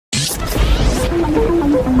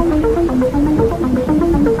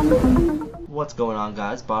What's going on,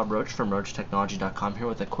 guys? Bob Roche from RocheTechnology.com here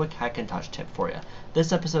with a quick Hackintosh tip for you.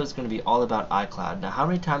 This episode is going to be all about iCloud. Now, how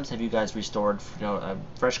many times have you guys restored a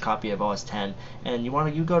fresh copy of OS 10 and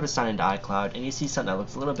you go to sign into iCloud and you see something that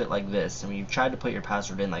looks a little bit like this? I mean, you've tried to put your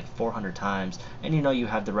password in like 400 times and you know you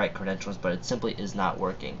have the right credentials, but it simply is not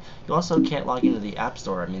working. You also can't log into the App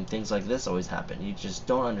Store. I mean, things like this always happen. You just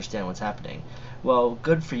don't understand what's happening. Well,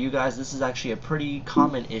 good for you guys. This is actually a pretty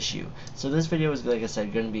common issue. So this video is, like I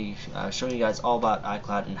said, going to be showing you guys all about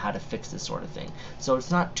iCloud and how to fix this sort of thing. So it's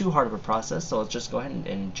not too hard of a process, so let's just go ahead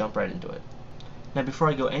and jump right into it. Now, before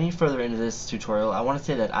I go any further into this tutorial, I want to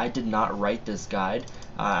say that I did not write this guide.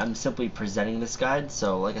 I'm simply presenting this guide,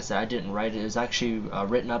 so like I said, I didn't write it. It was actually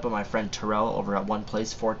written up by my friend Terrell over at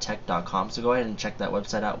oneplace4tech.com, so go ahead and check that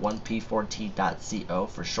website out, 1p4t.co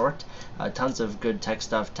for short. Tons of good tech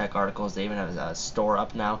stuff, tech articles. They even have a store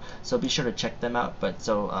up now, so be sure to check them out. But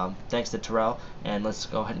so thanks to Terrell, and let's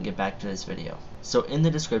go ahead and get back to this video. So in the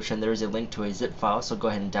description there is a link to a zip file, so go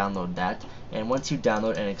ahead and download that. And once you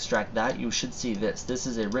download and extract that, you should see this. This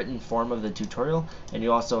is a written form of the tutorial, and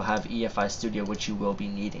you also have Efi Studio, which you will be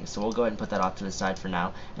needing. So we'll go ahead and put that off to the side for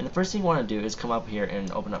now. And the first thing you want to do is come up here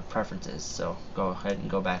and open up preferences. So go ahead and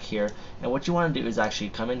go back here. And what you want to do is actually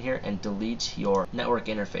come in here and delete your network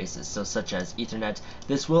interfaces, so such as Ethernet.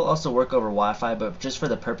 This will also work over Wi-Fi, but just for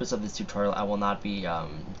the purpose of this tutorial, I will not be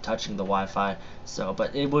touching the Wi-Fi.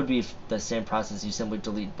 But it would be the same process. You simply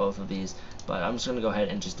delete both of these. But I'm just going to go ahead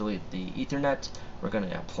and just delete the Ethernet. We're going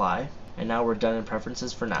to apply. And now we're done in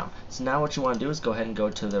preferences for now. So now what you want to do is go ahead and go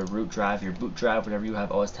to the root drive, your boot drive, whatever you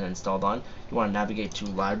have OS 10 installed on. You want to navigate to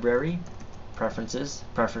Library, Preferences,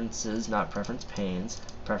 not preference panes,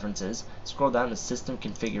 Preferences. Scroll down to System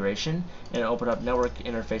Configuration and open up Network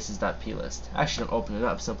Interfaces.plist. Actually, don't open it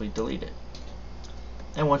up, simply delete it.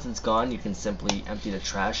 And once it's gone, you can simply empty the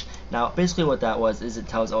trash. Now, basically what that was is it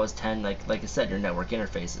tells OS 10, like I said, your network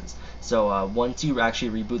interfaces. So once you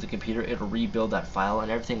actually reboot the computer, it'll rebuild that file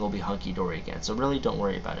and everything will be hunky-dory again. So really don't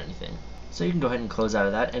worry about anything. So you can go ahead and close out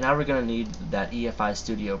of that. And now we're going to need that Efi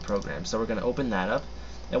Studio program. So we're going to open that up.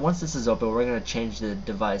 And once this is open, we're going to change the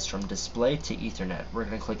device from display to Ethernet. We're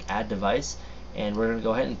going to click Add Device. And we're going to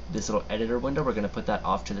go ahead and this little editor window, we're going to put that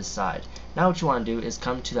off to the side. Now what you want to do is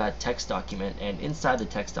come to that text document, and inside the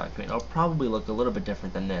text document, it'll probably look a little bit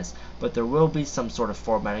different than this, but there will be some sort of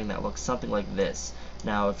formatting that looks something like this.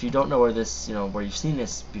 Now if you don't know where this, where you've seen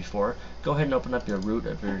this before, go ahead and open up your root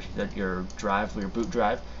of your drive, your boot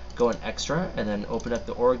drive, go in Extra, and then open up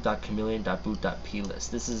the org.chameleon.boot.plist.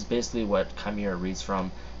 This is basically what Chimera reads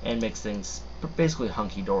from and makes things basically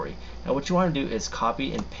hunky-dory. Now what you want to do is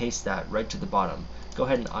copy and paste that right to the bottom. Go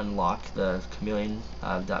ahead and unlock the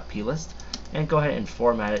chameleon.plist and go ahead and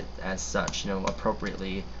format it as such,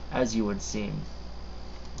 appropriately as you would think.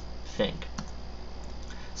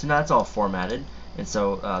 So now it's all formatted, and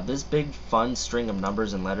so this big fun string of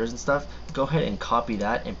numbers and letters and stuff, go ahead and copy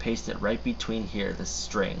that and paste it right between here, this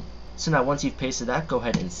string. So now once you've pasted that, go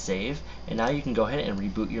ahead and save, and now you can go ahead and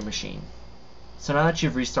reboot your machine. So now that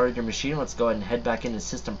you've restarted your machine, let's go ahead and head back into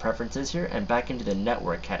System Preferences here and back into the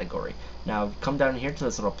Network category. Now come down here to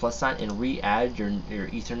this little plus sign and re-add your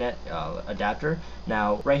Ethernet adapter.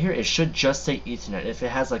 Now right here it should just say Ethernet. If it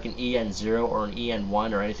has like an EN0 or an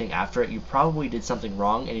EN1 or anything after it, you probably did something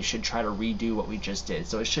wrong and you should try to redo what we just did.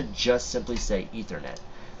 So it should just simply say Ethernet.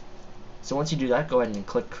 So once you do that, go ahead and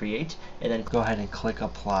click Create, and then go ahead and click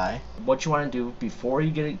Apply. What you want to do before you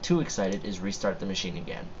get too excited is restart the machine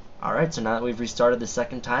again. Alright, so now that we've restarted the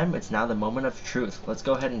second time, it's now the moment of truth. Let's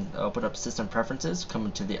go ahead and open up System Preferences, come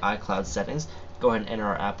into the Icloud Settings, go ahead and enter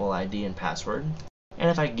our Apple ID and password.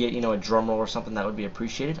 And if I get, a drum roll or something, that would be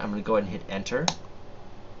appreciated. I'm going to go ahead and hit Enter.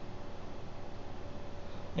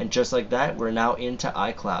 And just like that, we're now into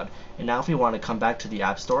iCloud. And now if we want to come back to the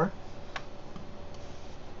App Store,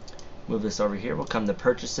 move this over here, we'll come to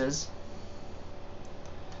Purchases.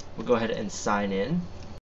 We'll go ahead and sign in.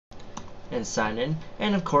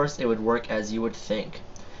 And of course it would work as you would think.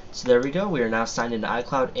 So there we go, we are now signed into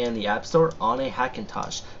iCloud and the App Store on a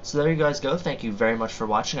Hackintosh. So there you guys go, thank you very much for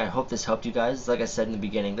watching. I hope this helped you guys. Like I said in the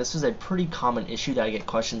beginning, this is a pretty common issue that I get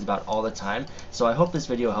questions about all the time, so I hope this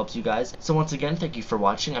video helps you guys. So once again, thank you for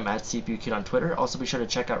watching. I'm at CPUKid on Twitter. Also be sure to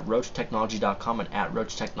check out RocheTechnology.com and at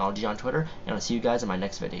RocheTechnology on Twitter, and I'll see you guys in my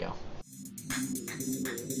next video.